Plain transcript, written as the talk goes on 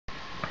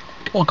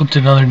Welcome to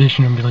another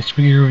edition of Billy's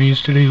Figure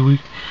Reviews. Today we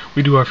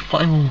do our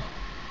final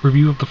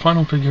review of the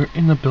final figure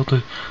in the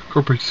Built-A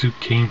Corporate Suit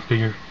Kane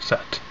figure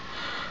set.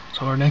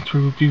 So our next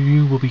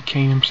review will be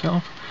Kane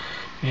himself,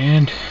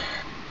 and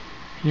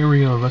here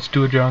we go. Let's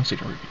do a John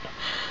Cena review.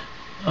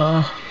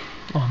 On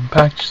the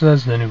package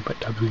says the new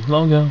WWE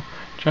logo,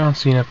 John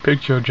Cena,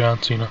 picture of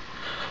John Cena,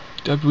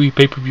 WWE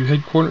pay-per-view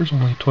headquarters,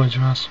 only Toys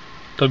R Us,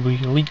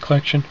 WWE Elite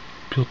Collection,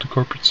 Built-A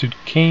Corporate Suit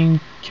Kane,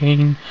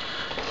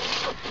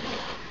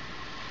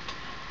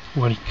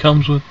 what he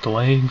comes with, the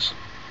legs,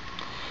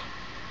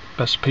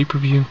 best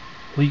pay-per-view,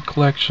 Elite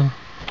Collection,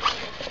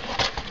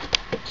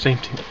 same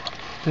thing on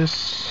this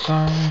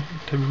side,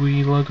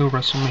 WWE logo,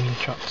 WrestleMania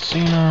John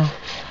Cena,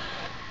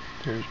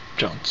 there's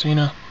John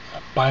Cena,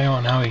 a bio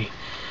on how he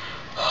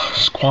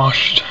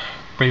squashed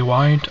Bray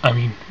Wyatt,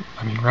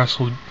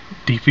 wrestled,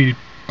 defeated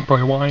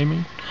Bray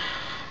Wyatt,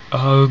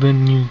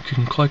 then you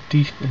can collect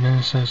these, and then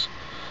it says,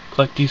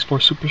 collect these 4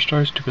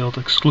 superstars to build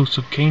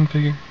exclusive Kane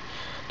figure.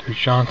 There's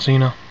John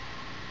Cena,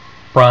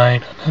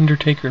 Bryan,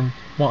 Undertaker, and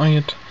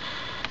Wyatt.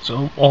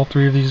 So all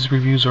 3 of these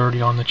reviews are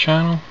already on the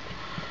channel.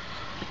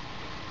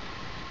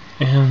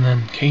 And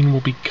then Kane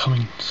will be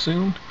coming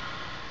soon.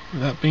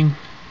 That being,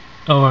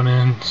 and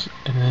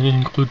then it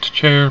includes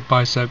chair,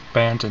 bicep,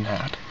 bands, and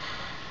hat.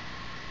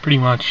 Pretty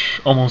much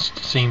almost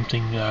the same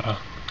thing that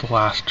the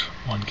last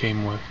one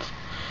came with.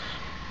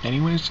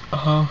 Anyways,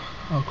 I'll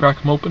crack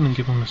him open and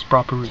give him his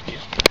proper review.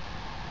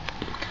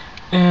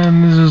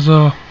 And this is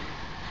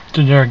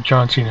generic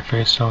John Cena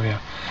face, so yeah,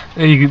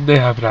 they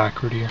have it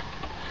accurate here.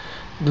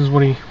 This is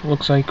what he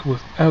looks like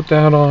without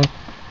that on.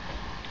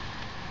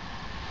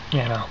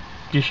 Yeah, no,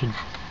 you should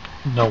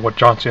know what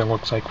John Cena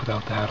looks like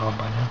without the hat on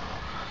by now.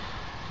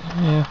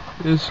 Yeah,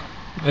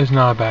 it's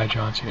not a bad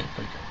John Cena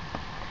figure.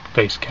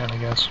 Face count, I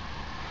guess.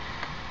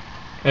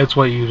 It's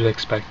what you'd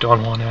expect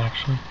on one,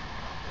 actually.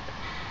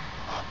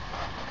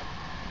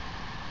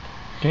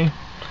 Okay,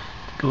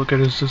 take a look at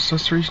his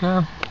accessories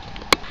now.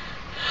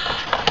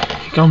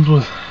 He comes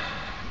with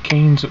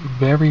Kane's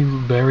very,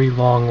 very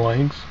long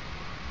legs,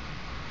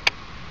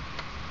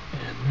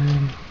 and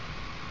then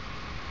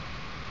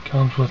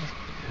comes with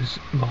his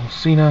little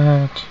Cena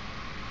hat,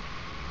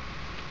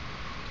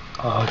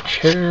 a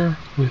chair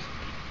with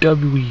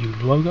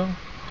WWE logo,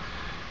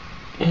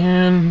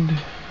 and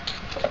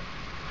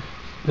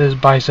this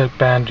bicep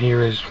band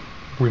here is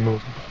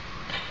removable.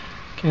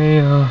 Okay,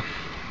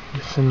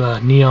 it's in the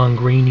neon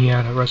green he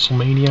had at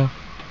WrestleMania.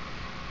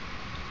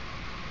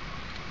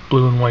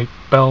 Blue and white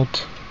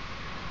belt,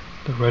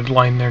 the red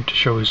line there to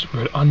show his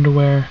red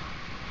underwear,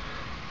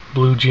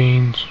 blue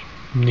jeans,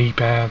 knee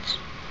pads,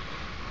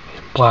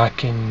 and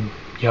black and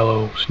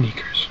yellow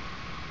sneakers.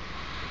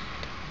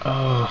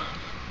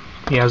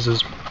 He has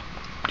his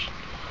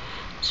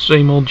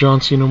same old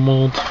John Cena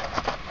mold.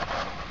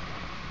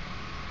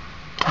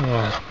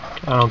 Yeah,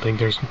 I don't think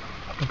there's,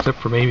 except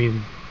for maybe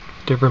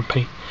different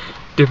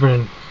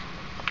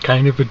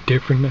kind of a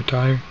different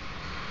attire.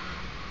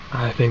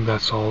 I think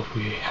that's all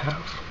we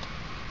have.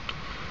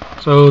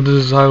 So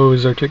this is how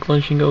his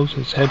articulation goes.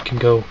 His head can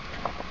go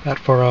that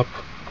far up,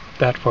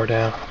 that far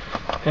down,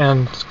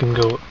 and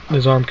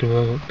his arm can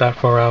go that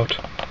far out,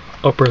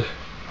 upper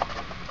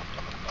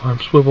arm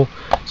swivel,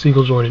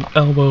 single jointed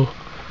elbow,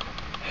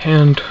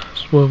 hand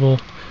swivel,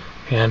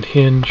 hand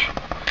hinge,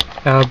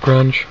 ab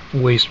grunge,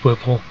 waist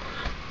swivel.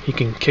 He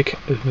can kick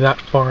that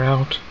far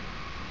out,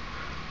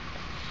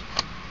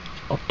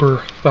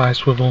 upper thigh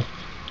swivel,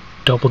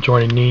 double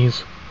jointed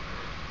knees,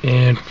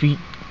 and feet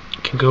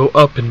can go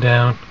up and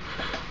down,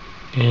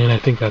 and I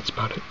think that's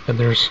about it. And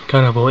there's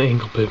kind of a little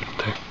ankle pivot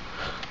there.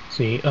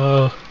 See,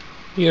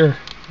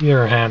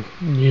 either hand,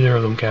 neither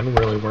of them can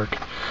really work.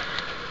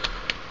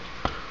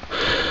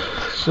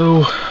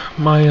 So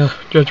my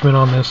judgment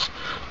on this,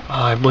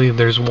 I believe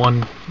there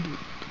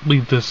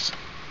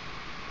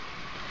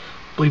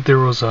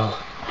was a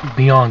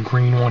neon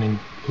green one in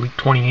Elite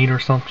 28 or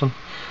something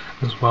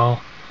as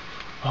well.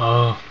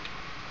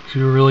 If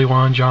you really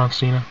want John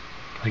Cena,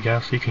 I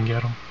guess you can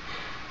get him.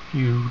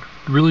 You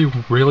really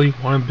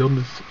want to build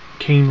this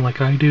Kane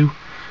like I do,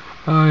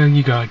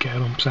 you gotta get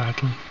him,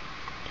 sadly.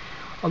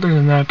 Other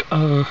than that,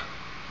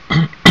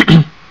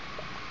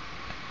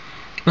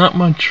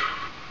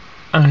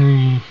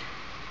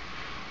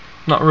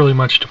 not really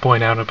much to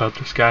point out about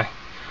this guy.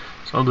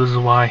 So this is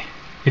why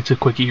it's a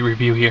quickie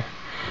review here.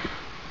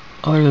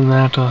 Other than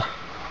that,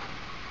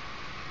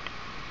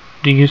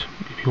 if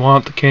you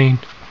want the Kane,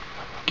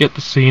 get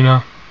the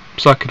Cena,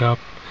 suck it up.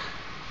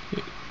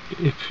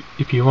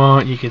 If you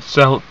want, you can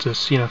sell it to a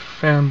Cena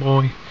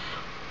fanboy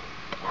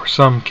or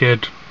some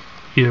kid.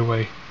 Either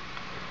way.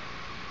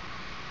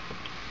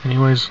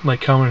 Anyways,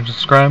 like, comment, and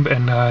subscribe,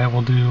 and I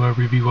will do a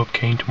review of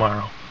Kane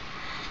tomorrow.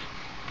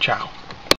 Ciao.